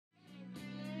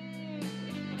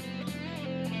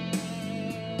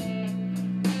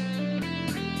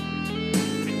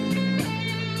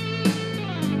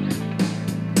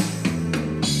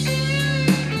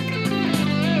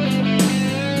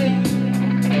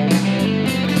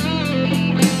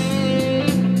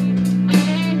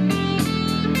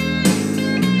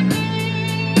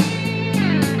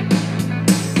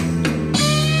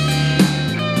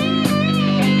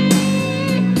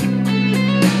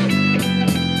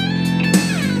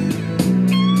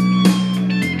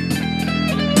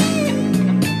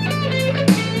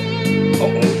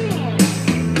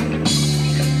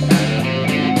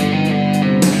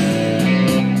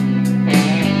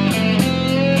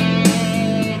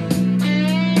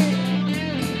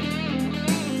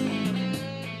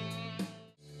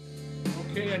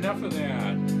enough of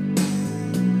that.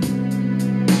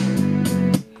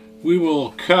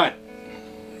 We'll cut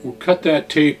that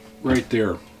tape right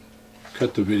there.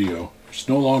 Cut the video. It's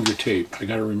no longer tape. I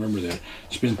gotta remember that.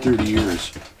 It's been 30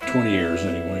 years, 20 years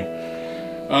anyway.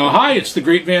 Hi, it's the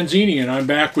Great Vanzini, and I'm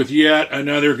back with yet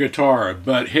another guitar.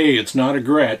 But hey, it's not a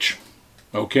Gretsch,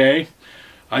 okay?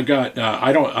 I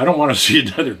don't want to see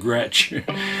another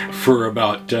Gretsch for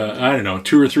about I don't know,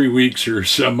 2 or 3 weeks or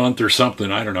a month or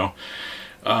something. I don't know.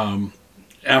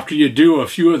 After you do a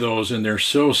few of those, and they're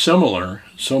so similar,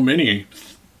 so many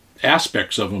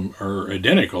aspects of them are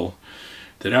identical,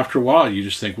 that after a while you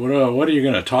just think, what are you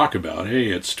going to talk about? Hey,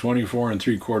 it's 24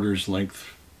 3/4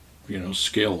 length, you know,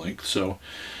 scale length. So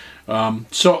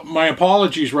so my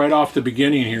apologies right off the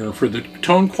beginning here. For the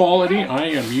tone quality, I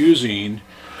am using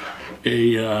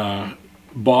a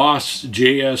Boss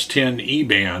JS10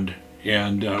 E-band,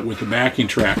 and with the backing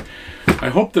track. I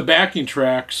hope the backing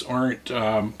tracks aren't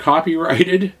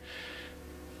copyrighted,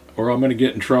 or I'm going to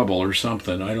get in trouble or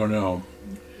something. I don't know.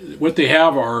 What they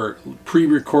have are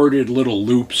pre-recorded little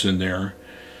loops in there,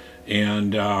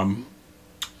 and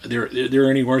they're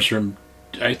anywhere from,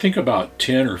 I think, about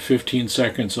 10 or 15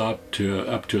 seconds up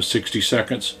to 60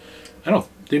 seconds.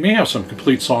 They may have some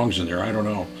complete songs in there. I don't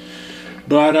know,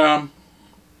 but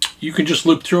you can just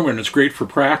loop through them, and it's great for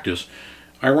practice.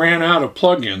 I ran out of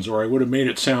plugins, or I would have made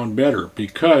it sound better,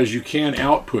 because you can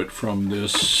output from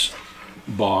this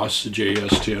Boss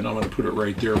JS10. I'm going to put it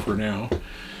right there for now.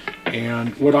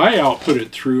 And what I output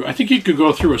it through, I think you could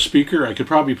go through a speaker. I could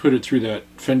probably put it through that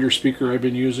Fender speaker I've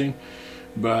been using,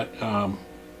 but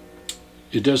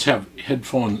it does have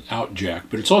headphone out jack,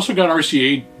 but it's also got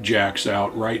RCA jacks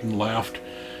out right and left,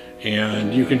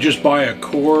 and you can just buy a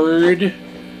cord.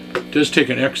 It does take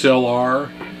an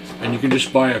XLR, and you can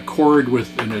just buy a cord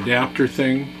with an adapter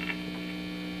thing.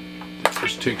 It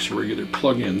just takes a regular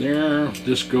plug in there.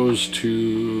 This goes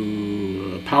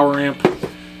to a power amp,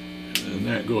 and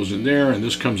that goes in there, and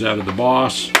this comes out of the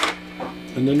Boss.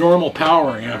 And the normal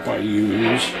power amp I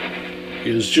use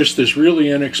is just this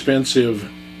really inexpensive,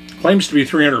 claims to be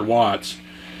 300 watts,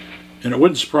 and it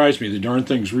wouldn't surprise me, the darn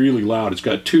thing's really loud. It's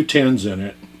got 2 10s in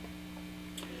it,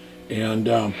 and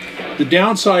the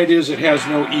downside is it has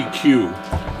no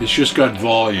EQ. It's just got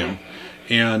volume,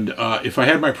 and if I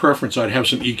had my preference, I'd have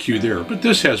some EQ there, but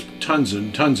this has tons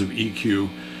and tons of EQ.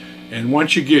 And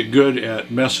once you get good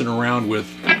at messing around with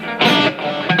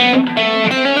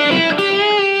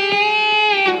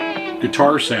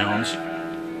guitar sounds,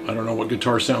 I don't know what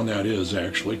guitar sound that is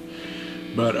actually,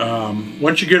 but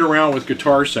once you get around with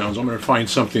guitar sounds, I'm going to find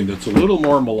something that's a little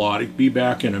more melodic. Be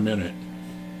back in a minute.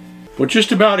 Well,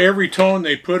 just about every tone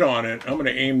they put on it, I'm going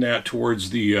to aim that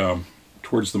towards the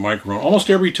microphone. Almost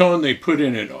every tone they put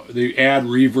in it, they add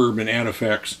reverb and add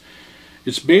effects.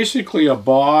 It's basically a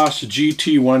Boss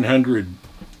GT100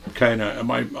 kind of.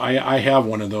 I have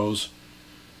one of those,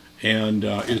 and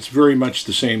it's very much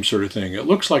the same sort of thing. It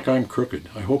looks like I'm crooked.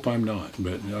 I hope I'm not,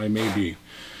 but I may be.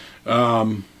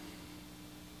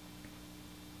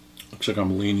 Looks like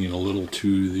I'm leaning a little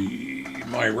to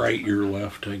my right, your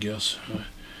left, I guess.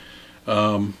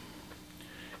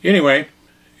 Anyway,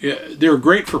 they're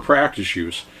great for practice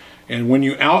use, and when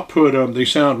you output them, they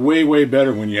sound way, way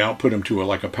better when you output them to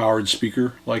like a powered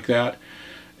speaker like that.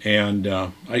 And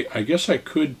I guess I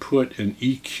could put an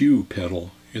EQ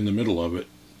pedal in the middle of it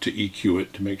to EQ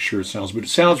it to make sure it sounds, but it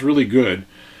sounds really good.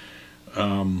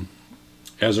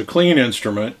 As a clean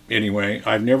instrument, anyway,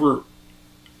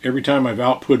 every time I've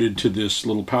outputted to this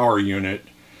little power unit,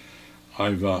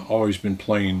 I've always been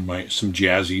playing some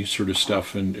jazzy sort of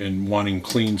stuff and wanting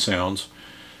clean sounds,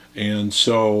 and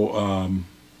so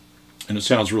and it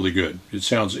sounds really good. It's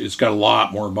got a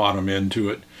lot more bottom end to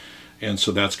it, and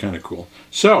so that's kind of cool.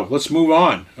 So let's move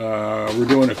on. We're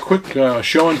doing a quick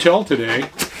show and tell today.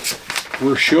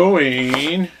 We're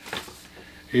showing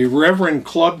a Reverend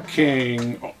Club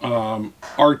King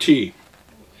RT.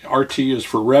 RT is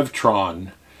for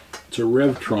Revtron. It's a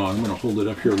Revtron. I'm going to hold it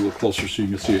up here a little closer so you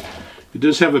can see it. It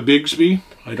does have a Bigsby.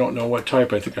 I don't know what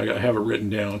type. I think I have it written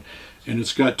down. And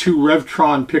it's got 2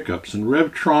 Revtron pickups. And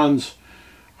Revtrons,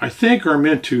 I think, are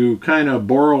meant to kind of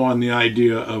borrow on the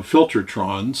idea of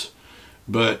Filtertrons.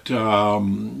 But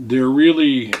they're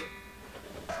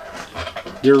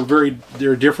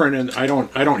different, and I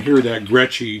don't hear that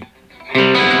Gretschy.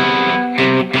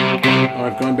 Oh,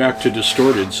 I've gone back to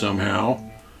distorted somehow.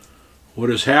 What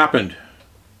has happened?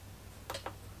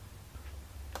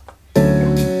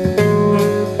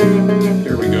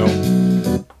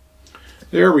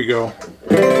 There we go.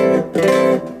 I'm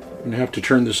going to have to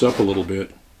turn this up a little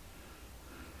bit.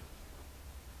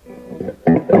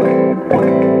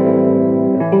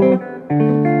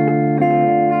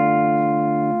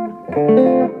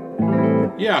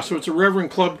 Yeah, so it's a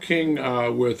Reverend Club King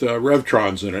with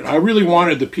Revtrons in it. I really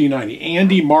wanted the P90.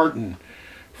 Andy Martin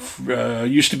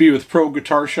used to be with Pro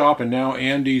Guitar Shop, and now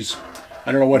Andy's,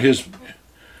 I don't know what his,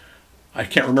 I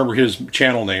can't remember his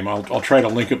channel name. I'll try to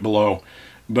link it below.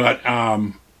 But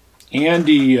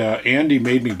Andy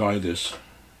made me buy this.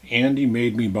 Andy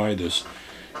made me buy this.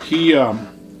 He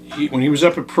when he was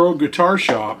up at Pro Guitar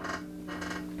Shop,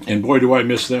 and boy do I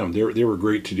miss them. They were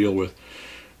great to deal with.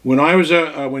 When I was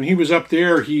when he was up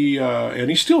there, and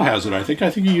he still has it. I think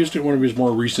he used it in one of his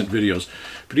more recent videos.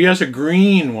 But he has a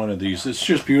green one of these. It's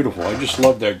just beautiful. I just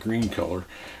love that green color.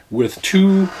 With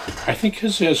two, I think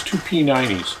his has two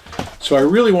P90s. So I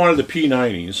really wanted the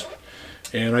P90s,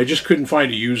 and I just couldn't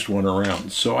find a used one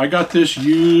around. So I got this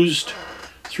used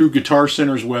through Guitar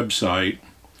Center's website.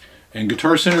 And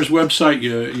Guitar Center's website,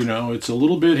 you know, it's a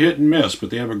little bit hit and miss, but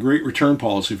they have a great return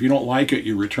policy. If you don't like it,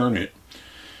 you return it.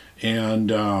 And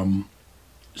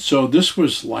so this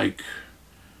was like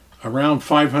around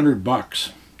 500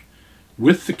 bucks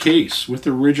with the case, with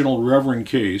the original Reverend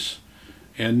case.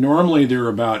 And normally they're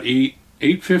about $850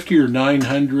 or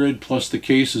 $900, plus the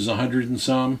case is 100 and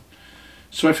some.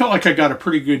 So I felt like I got a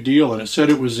pretty good deal, and it said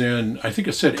it was in, I think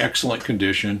it said excellent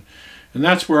condition. And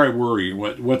that's where I worry.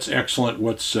 What's excellent,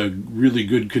 what's really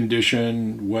good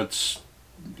condition, what's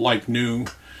like new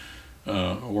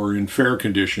or in fair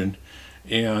condition.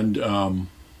 And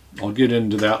I'll get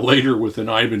into that later with an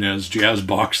Ibanez jazz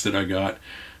box that I got.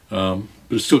 But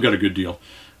it's still got a good deal.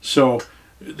 So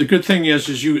the good thing is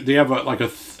they have I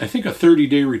think a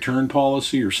 30-day return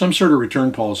policy or some sort of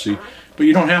return policy, but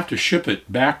you don't have to ship it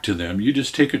back to them. You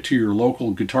just take it to your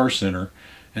local Guitar Center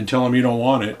and tell them you don't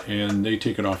want it, and they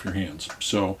take it off your hands.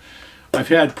 So I've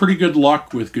had pretty good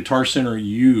luck with Guitar Center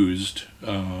used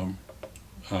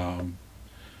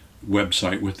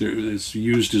website. It's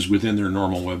used as within their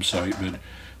normal website, but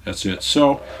that's it.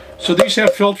 So these have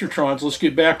Filtertrons. Let's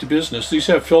get back to business. These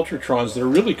have Filtertrons. They're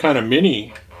really kind of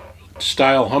mini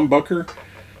style humbucker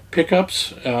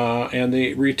pickups, and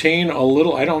they retain a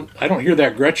little. I don't hear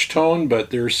that Gretsch tone, but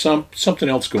there's something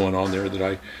else going on there that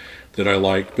I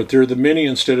like. But they're the mini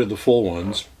instead of the full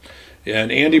ones.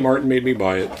 And Andy Martin made me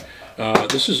buy it.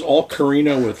 This is all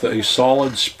Carina with a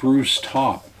solid spruce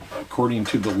top, according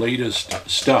to the latest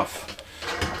stuff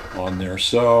on there.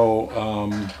 So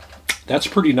that's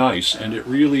pretty nice, and it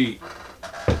really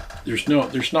there's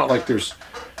not like there's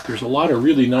a lot of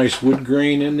really nice wood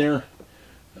grain in there.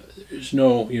 There's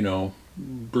no, you know,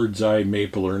 bird's eye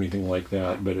maple or anything like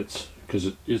that, but it's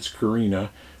because it's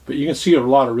Carina. But you can see a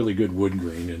lot of really good wood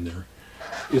grain in there.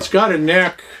 It's got a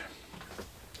neck.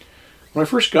 When I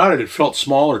first got it, it felt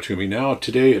smaller to me. Now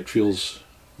today it feels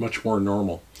much more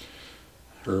normal,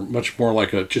 or much more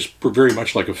like just very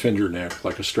much like a Fender neck,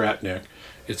 like a Strat neck.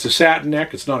 It's a satin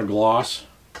neck. It's not a gloss,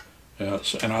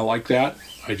 and I like that.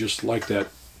 I just like that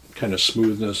kind of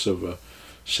smoothness of a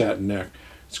satin neck.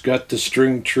 It's got the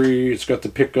string tree. It's got the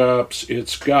pickups.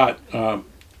 It's got a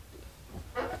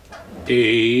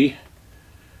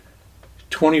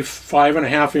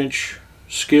 25.5-inch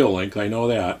scale length. I know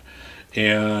that.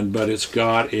 But it's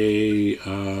got a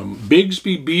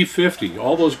Bigsby B50.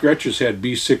 All those Gretsches had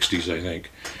B60s, I think.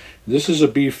 This is a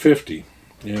B50,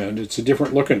 and it's a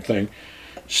different looking thing.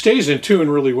 Stays in tune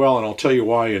really well, and I'll tell you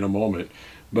why in a moment.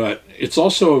 But it's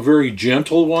also a very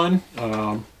gentle one.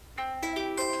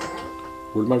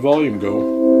 Where'd my volume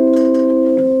go?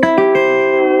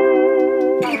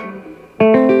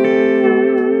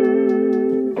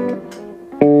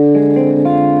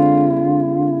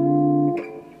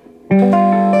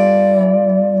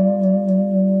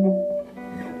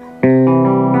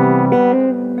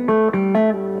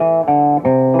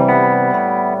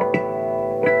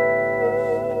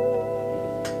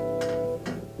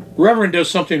 Reverend does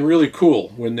something really cool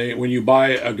when you buy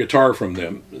a guitar from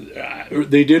them.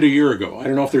 They did a year ago. I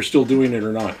don't know if they're still doing it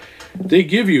or not. They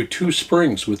give you 2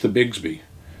 springs with the Bigsby,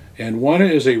 and one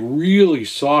is a really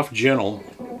soft, gentle.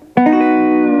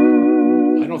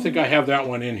 I don't think I have that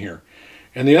one in here,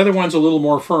 and the other one's a little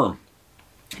more firm.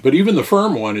 But even the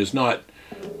firm one is not.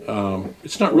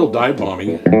 It's not real dive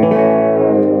bomby.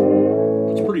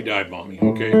 It's pretty dive bomby.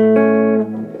 Okay.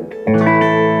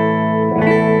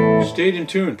 Stayed in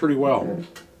tune pretty well.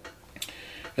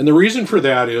 And the reason for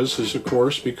that is of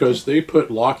course because they put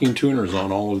locking tuners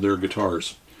on all of their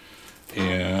guitars,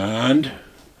 and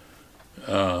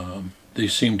they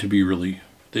seem to be really,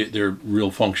 they're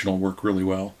real functional, work really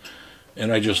well.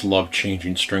 And I just love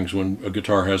changing strings when a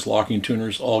guitar has locking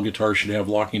tuners. All guitars should have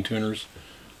locking tuners.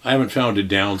 I haven't found a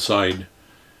downside.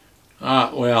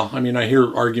 Well, I mean, I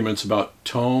hear arguments about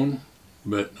tone,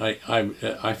 but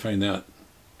I find that,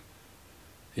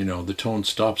 you know, the tone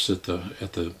stops at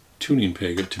the tuning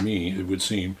peg, to me, it would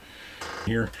seem.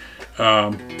 Here.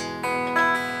 So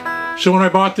when I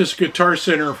bought this Guitar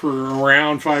Center for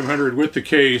around $500 with the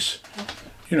case,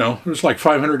 you know, it was like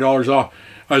 $500 off.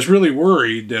 I was really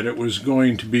worried that it was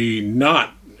going to be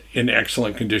not in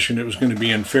excellent condition. It was going to be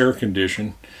in fair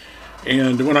condition.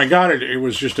 And when I got it, it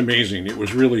was just amazing. It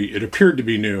was really, it appeared to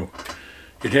be new.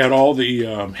 It had all the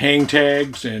hang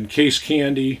tags and case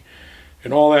candy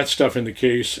and all that stuff in the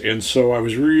case. And so I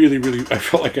was really, I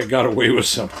felt like I got away with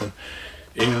something.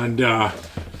 And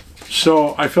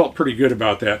so I felt pretty good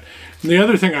about that. And the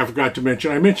other thing I forgot to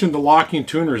mention, I mentioned the locking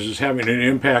tuners is having an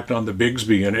impact on the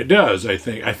Bigsby, and it does, I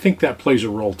think. I think that plays a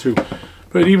role too.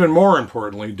 But even more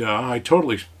importantly, I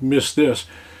totally missed this.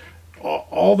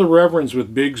 All the Reverends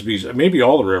with Bigsby's, maybe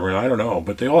all the Reverend, I don't know,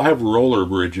 but they all have roller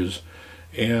bridges.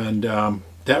 And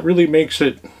that really makes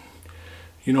it,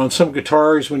 you know, on some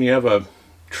guitars when you have a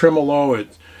tremolo,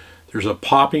 there's a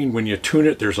popping. When you tune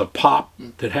it, there's a pop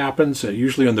that happens,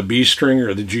 usually on the B string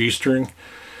or the G string.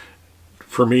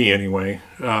 For me, anyway.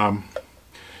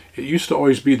 It used to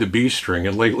always be the B string,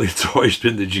 and lately it's always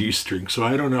been the G string. So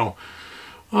I don't know.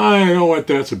 I don't know what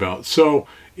that's about. So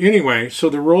anyway, so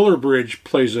the roller bridge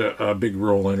plays a big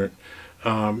role in it.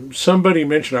 Somebody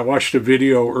mentioned, I watched a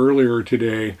video earlier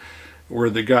today where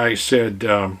the guy said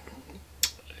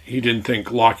he didn't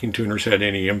think locking tuners had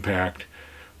any impact,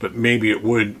 but maybe it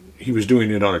would. He was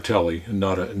doing it on a telly and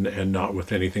not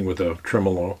with anything with a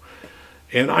tremolo.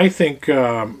 And I think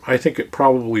it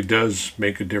probably does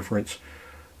make a difference.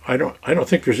 I don't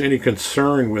think there's any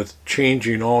concern with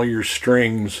changing all your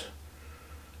strings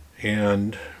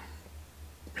and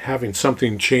having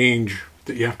something change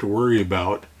that you have to worry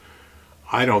about.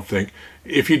 I don't think.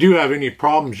 If you do have any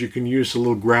problems, you can use a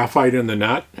little graphite in the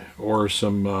nut, or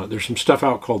some. There's some stuff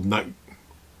out called nut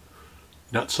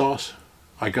sauce.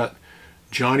 I got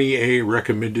Johnny A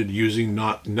recommended using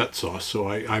nut sauce, so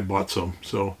I bought some.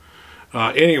 So.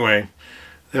 Anyway,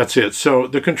 that's it. So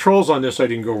the controls on this I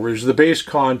didn't go over. There's the bass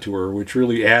contour, which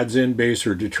really adds in bass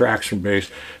or detracts from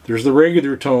bass. There's the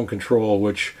regular tone control,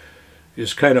 which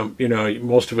is kind of, you know,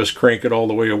 most of us crank it all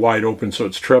the way wide open so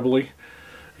it's trebly.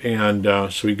 And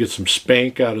so we get some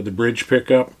spank out of the bridge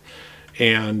pickup.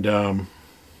 And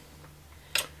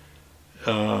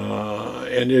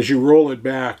as you roll it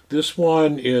back, this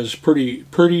one is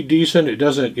pretty decent. It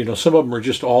doesn't, you know, some of them are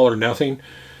just all or nothing.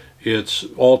 It's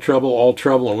all treble,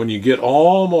 and when you get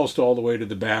almost all the way to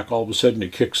the back, all of a sudden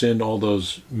it kicks in all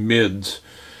those mids.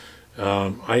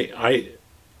 It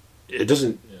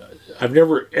doesn't. I've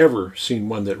never ever seen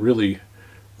one that really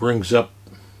brings up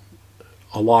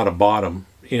a lot of bottom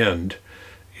end.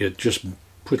 It just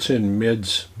puts in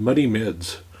mids, muddy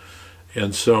mids,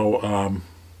 and so.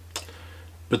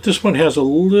 But this one has a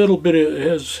little bit of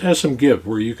has some give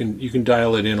where you can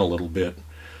dial it in a little bit.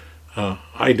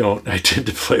 I don't. I tend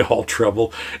to play all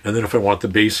treble, and then if I want the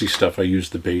bassy stuff, I use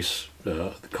the bass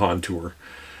the contour,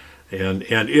 and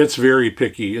it's very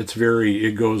picky. It's very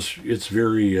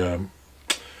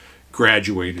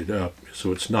graduated up,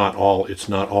 so it's not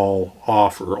all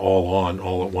off or all on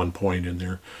all at one point in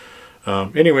there.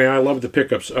 Anyway, I love the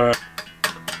pickups.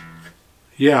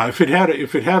 Yeah, if it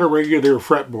had a regular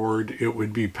fretboard, it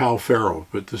would be pal ferro,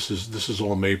 but this is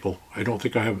all maple. I don't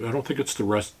think it's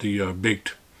the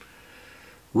baked.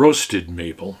 Roasted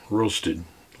maple,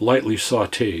 lightly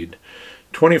sauteed,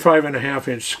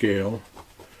 25.5-inch scale.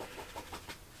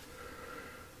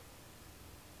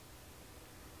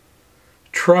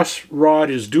 Truss rod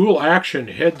is dual action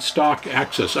headstock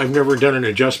axis. I've never done an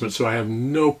adjustment, so I have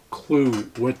no clue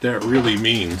what that really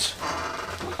means.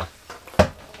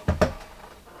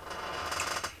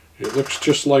 It looks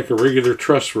just like a regular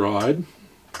truss rod,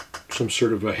 some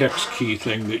sort of a hex key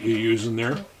thing that you use in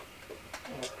there.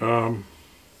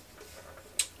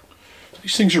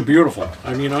 These things are beautiful.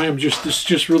 I mean, this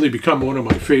just really become one of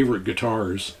my favorite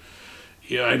guitars.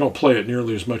 Yeah, I don't play it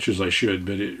nearly as much as I should,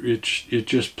 but it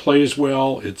just plays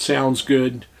well. It sounds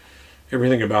good.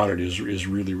 Everything about it is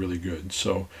really good.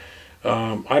 So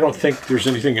I don't think there's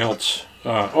anything else.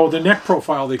 Oh, the neck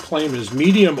profile they claim is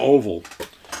medium oval,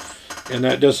 and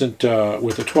that doesn't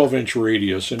with a 12-inch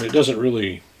radius, and it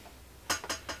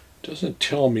doesn't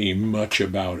tell me much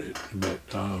about it, but.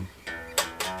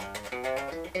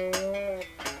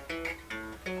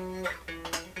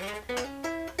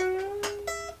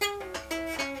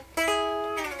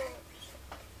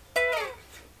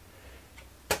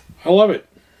 I love it.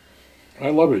 I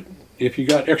love it. If you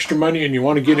got extra money and you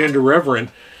want to get into Reverend,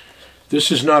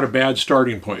 this is not a bad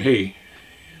starting point. Hey,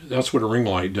 that's what a ring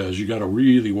light does. You got to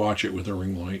really watch it with a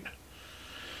ring light.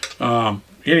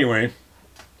 Anyway,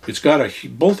 it's got a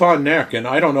bolt-on neck, and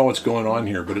I don't know what's going on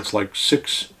here, but it's like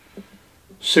six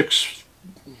 6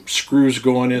 screws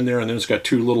going in there, and then it's got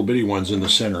 2 little bitty ones in the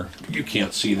center. You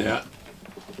can't see that.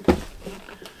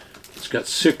 It's got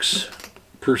 6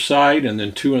 per side and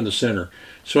then 2 in the center.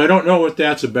 So I don't know what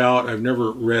that's about. I've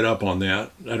never read up on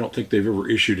that. I don't think they've ever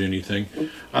issued anything.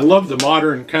 I love the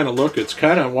modern kind of look. It's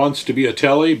kind of wants to be a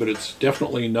telly, but it's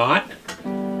definitely not.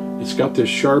 It's got this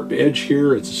sharp edge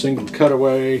here. It's a single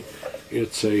cutaway.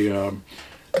 It's a,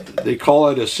 they call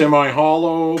it a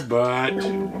semi-hollow, but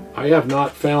I have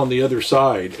not found the other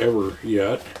side ever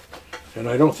yet. And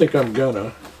I don't think I'm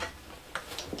gonna,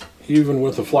 even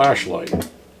with a flashlight.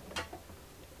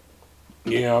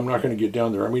 Yeah, I'm not going to get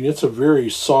down there. I mean, it's a very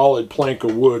solid plank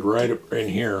of wood right in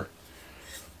here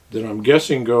that I'm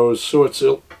guessing goes, so it's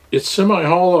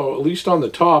semi-hollow, at least on the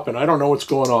top, and I don't know what's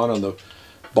going on the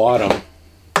bottom.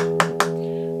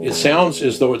 It sounds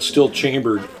as though it's still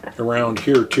chambered around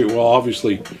here too. Well,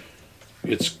 obviously,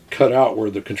 it's cut out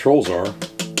where the controls are.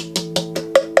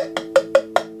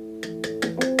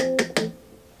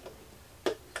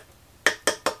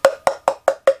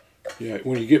 Yeah,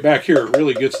 when you get back here, it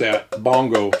really gets that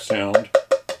bongo sound.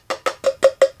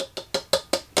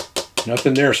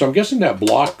 Nothing there, so I'm guessing that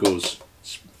block goes,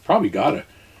 it's probably got to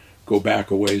go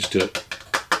back a ways to,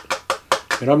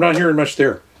 and I'm not hearing much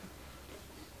there.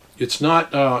 It's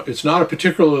not a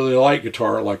particularly light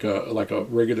guitar like a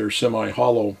regular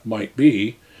semi-hollow might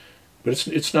be, but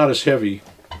it's not as heavy.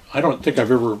 I don't think I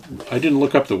didn't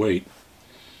look up the weight.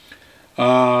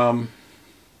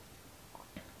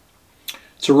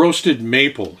 It's a roasted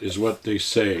maple is what they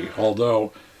say,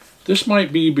 although this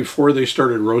might be before they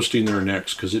started roasting their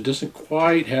necks, because it doesn't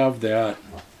quite have that,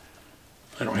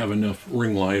 I don't have enough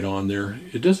ring light on there,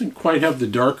 it doesn't quite have the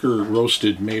darker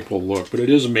roasted maple look, but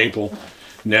it is a maple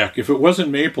neck. If it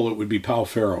wasn't maple, it would be pal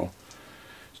ferro.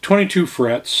 22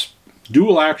 frets,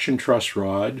 dual action truss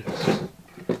rod.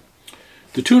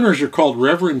 The tuners are called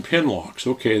Reverend pin locks.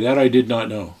 Okay, that I did not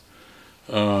know.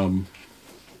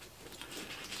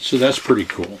 So that's pretty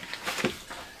cool.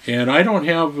 And I don't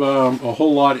have a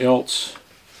whole lot else.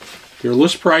 Their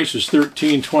list price is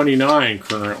 $13.29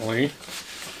 currently.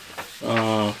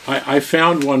 I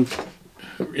found one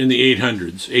in the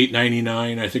 800s,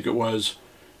 $8.99 I think it was,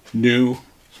 new.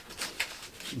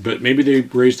 But maybe they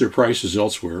raised their prices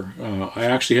elsewhere. I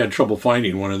actually had trouble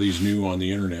finding one of these new on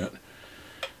the internet.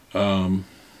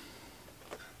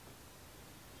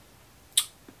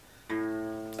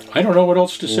 I don't know what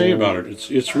else to say about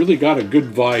it. It's really got a good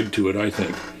vibe to it, I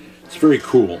think. It's very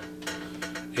cool.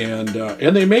 And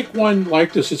they make one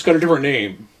like this. It's got a different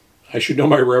name. I should know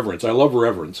my Reverends. I love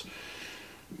Reverends.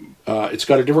 It's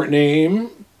got a different name,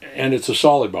 and it's a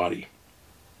solid body.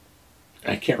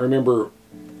 I can't remember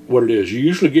what it is. You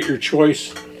usually get your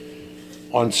choice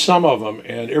on some of them,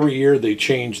 and every year they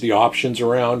change the options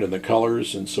around and the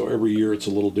colors, and so every year it's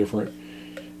a little different.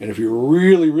 And if you're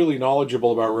really, really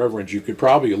knowledgeable about Reverends, you could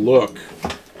probably look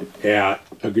at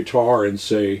a guitar and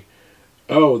say,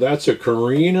 oh, that's a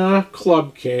Carina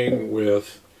Club King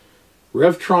with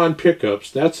Revtron pickups.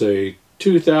 That's a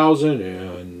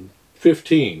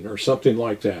 2015 or something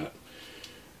like that.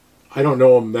 I don't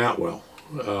know them that well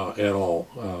at all.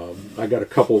 I got a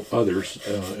couple others,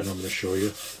 and I'm going to show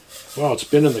you. Wow, it's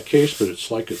been in the case, but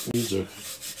it's like it needs a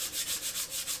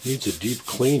deep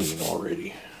cleaning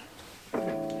already.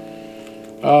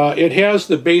 It has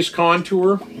the bass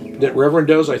contour that Reverend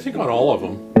does, I think, on all of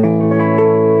them.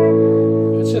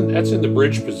 That's in the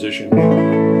bridge position.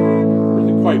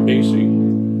 Really quite bassy.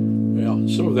 Well,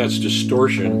 some of that's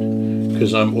distortion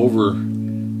because I'm over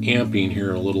amping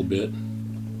here a little bit.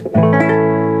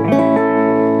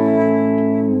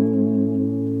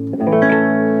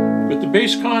 But the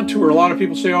bass contour, a lot of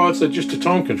people say, oh, it's just a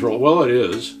tone control. Well, it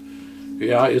is.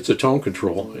 Yeah, it's a tone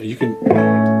control. You can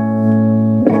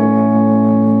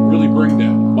really bring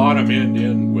that bottom end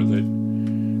in with it.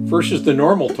 Versus the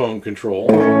normal tone control,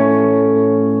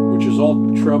 which is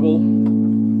all treble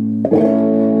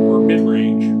or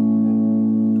mid-range.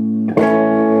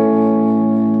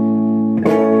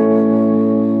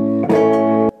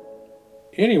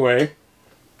 Anyway,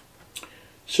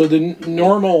 so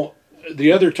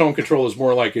the other tone control is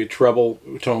more like a treble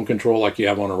tone control like you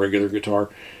have on a regular guitar,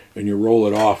 and you roll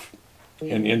it off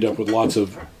and end up with lots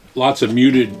of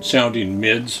muted sounding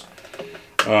mids.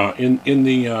 In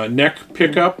the neck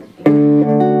pickup, again,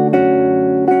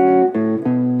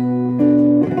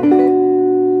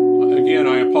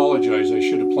 I apologize. I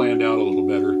should have planned out a little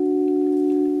better.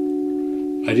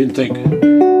 I didn't think.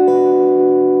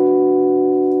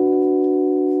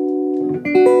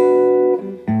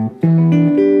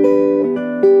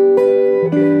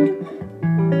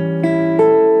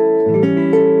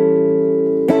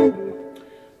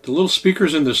 The little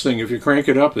speakers in this thing, if you crank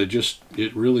it up,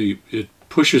 it really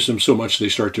pushes them so much they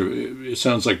start to, it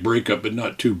sounds like breakup, but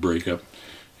not too breakup.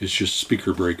 It's just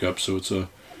speaker breakup, so it's a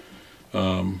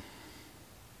kind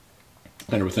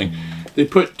of a thing. They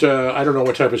put, I don't know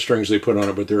what type of strings they put on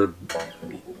it, but you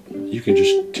can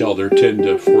just tell they're 10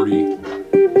 to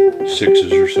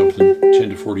 46s or something, 10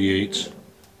 to 48s.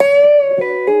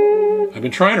 I've been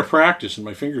trying to practice and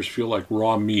my fingers feel like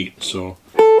raw meat, so.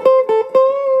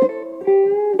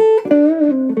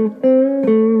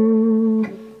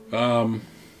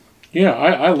 Yeah,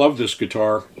 I love this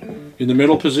guitar. In the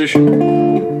middle position.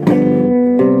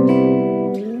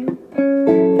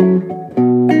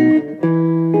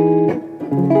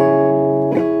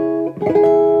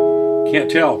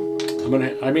 Can't tell.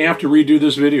 I may have to redo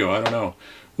this video. I don't know.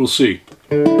 We'll see.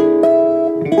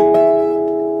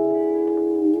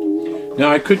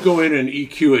 Now I could go in and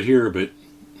EQ it here, but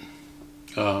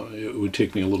it would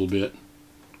take me a little bit.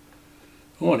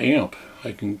 Oh, an amp.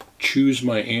 I can choose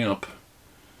my amp.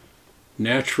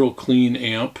 Natural clean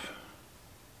amp.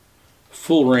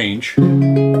 Full range.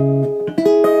 Oh,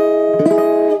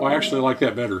 I actually like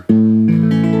that better.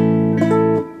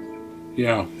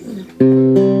 Yeah.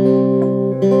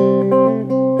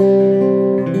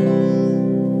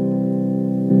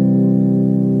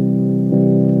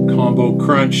 Combo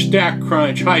crunch, stack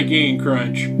crunch, high gain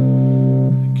crunch.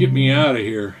 Get me out of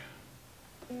here.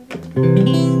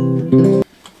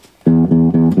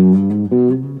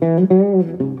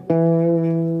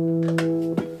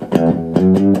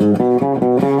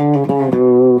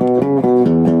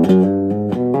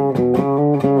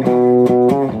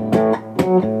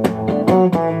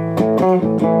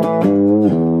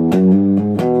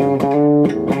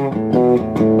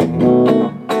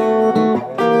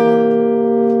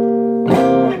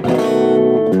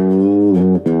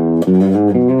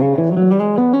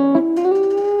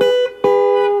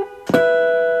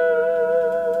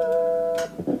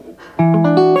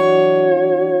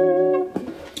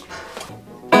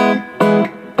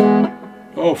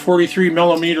 Oh, 43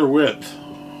 millimeter width.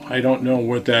 I don't know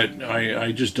what that,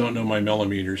 I just don't know my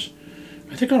millimeters.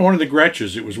 I think on one of the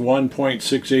Gretches it was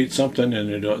 1.68 something,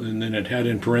 and then it had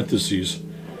in parentheses.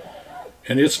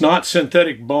 And it's not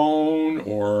synthetic bone,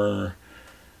 or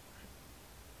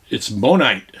it's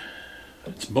bonite.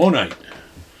 It's bonite,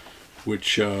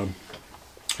 which I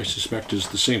suspect is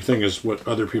the same thing as what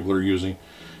other people are using.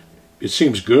 It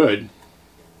seems good.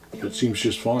 It seems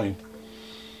just fine.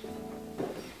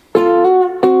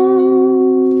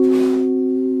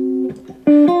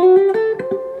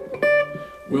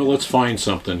 Well, let's find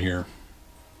something here.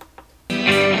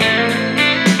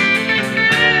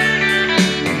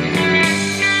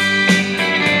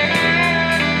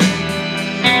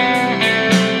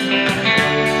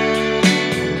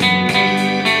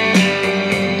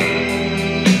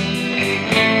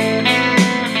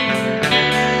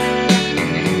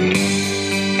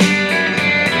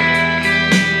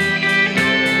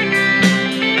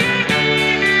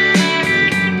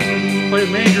 Play a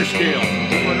major scale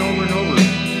over and over and over.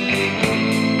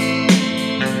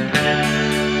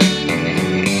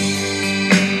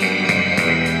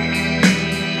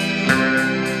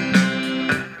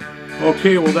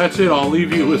 Okay, well that's it. I'll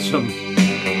leave you with some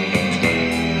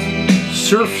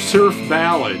surf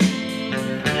ballad.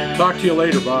 Talk to you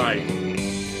later. Bye.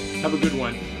 Have a good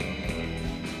one.